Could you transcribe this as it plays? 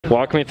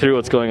Walk me through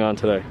what's going on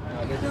today.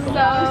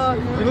 So,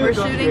 we're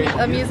shooting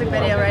a music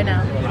video right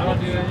now,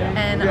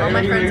 and all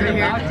my friends are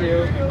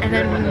here, and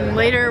then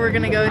later we're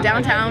gonna go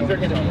downtown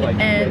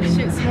and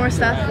shoot some more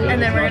stuff,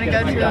 and then we're gonna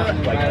go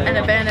to an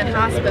abandoned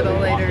hospital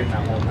later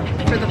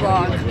for the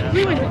vlog.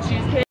 We went to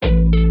Cheesecake.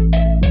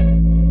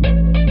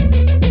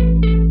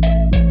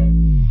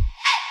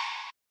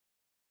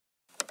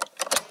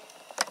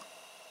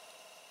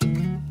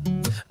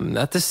 I'm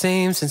not the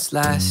same since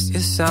last you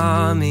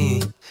saw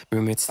me.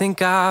 Roommates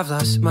think I've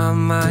lost my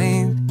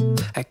mind.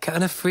 I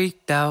kinda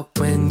freaked out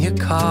when you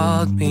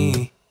called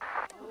me.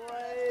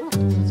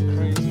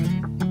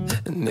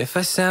 And if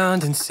I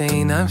sound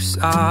insane, I'm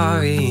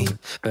sorry,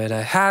 but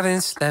I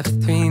haven't slept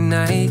 3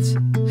 nights,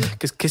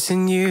 'cause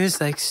kissing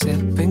you's like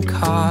sipping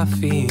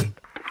coffee.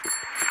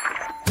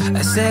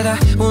 I said I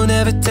won't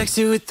ever text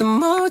you with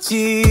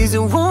emojis,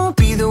 and won't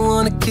be the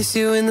one to kiss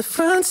you in the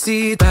front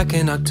seat. Back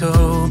in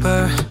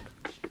October,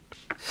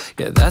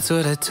 yeah, that's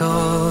what I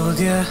told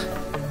you.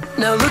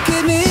 Now look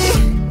at me,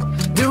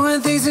 doing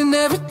things I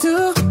never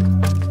do,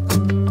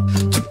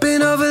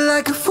 tripping over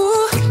like a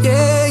fool,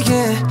 yeah,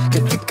 yeah.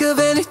 Can't think of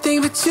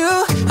anything but you.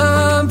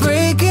 I'm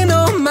breaking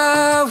all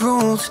my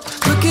rules.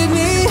 Look at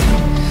me,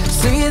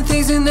 saying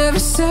things I never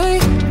say,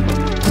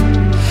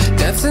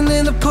 dancing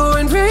in the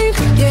pouring rain,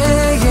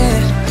 yeah,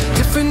 yeah.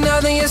 Different now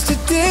than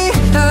yesterday.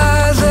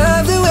 I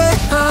love the way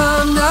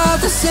I'm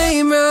not the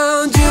same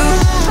around you.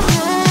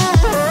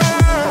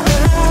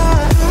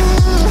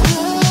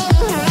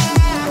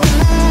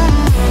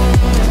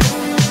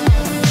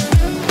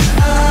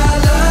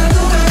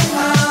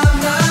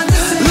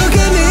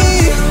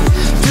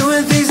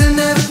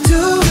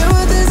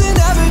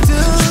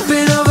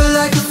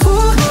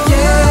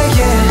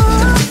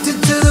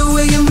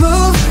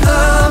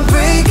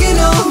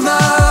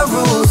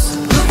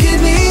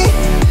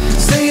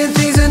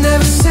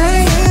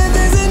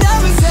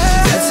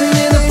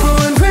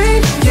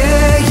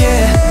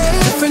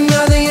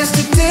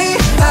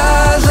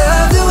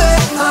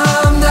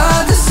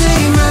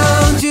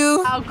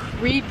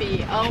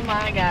 Creepy, oh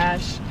my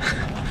gosh.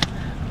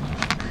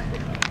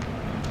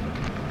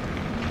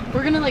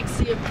 We're gonna like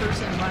see a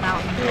person run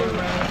out in the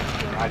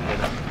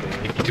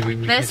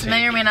road. This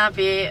may or may not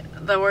be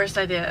the worst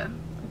idea,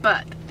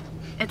 but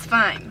it's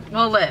fine.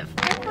 We'll live.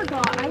 I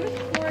forgot. I was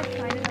more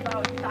excited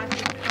about the fact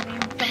of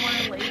coming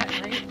somewhere late at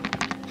night.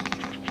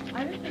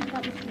 I didn't think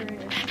that was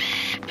serious.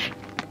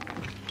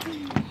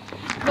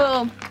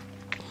 Little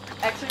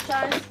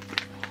exercise.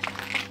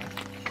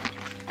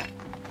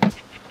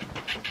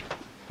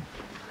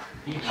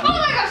 Oh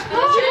my gosh!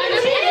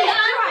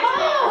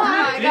 Oh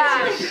my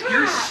gosh!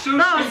 You're so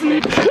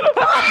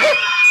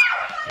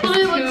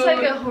It looks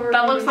like a horror.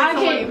 That looks like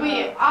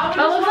that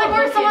looks like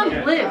where someone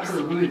lives.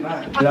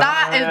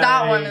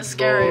 That one is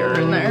scarier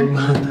in there.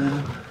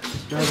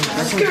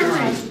 That's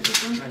scary.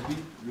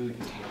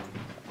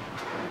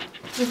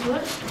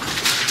 What?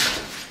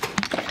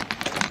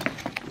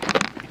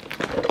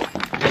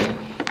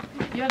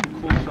 You had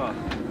cool stuff.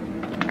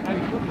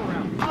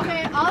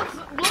 Okay,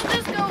 we'll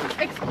just go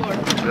explore.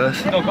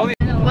 No, go.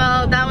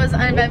 Well, that was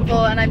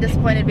uneventful, and I'm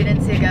disappointed we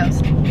didn't see a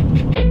ghost.